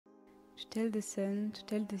To tell the sun, to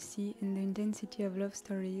tell the sea and the intensity of love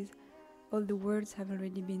stories, all the words have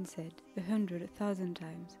already been said, 100, 1,000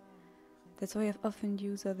 times. That's why I've often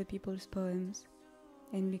used other people's poems,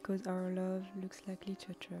 and because our love looks like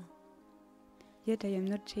literature. Yet I am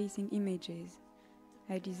not chasing images.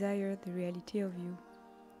 I desire the reality of you,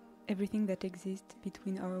 everything that exists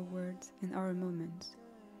between our words and our moments.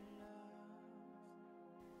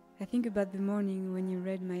 I think about the morning when you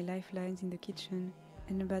read my lifelines in the kitchen,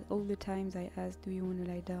 and about all the times I asked, do you want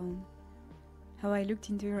to lie down? How I looked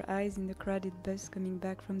into your eyes in the crowded bus coming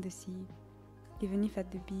back from the sea, even if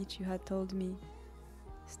at the beach you had told me,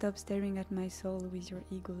 stop staring at my soul with your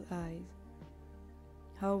eagle eyes.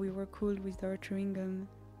 How we were cool with our chewing gum,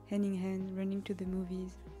 hand in hand, running to the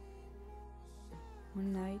movies.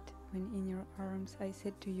 One night, when in your arms I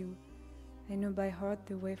said to you, I know by heart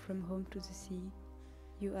the way from home to the sea,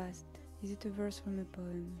 you asked, is it a verse from a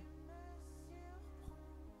poem?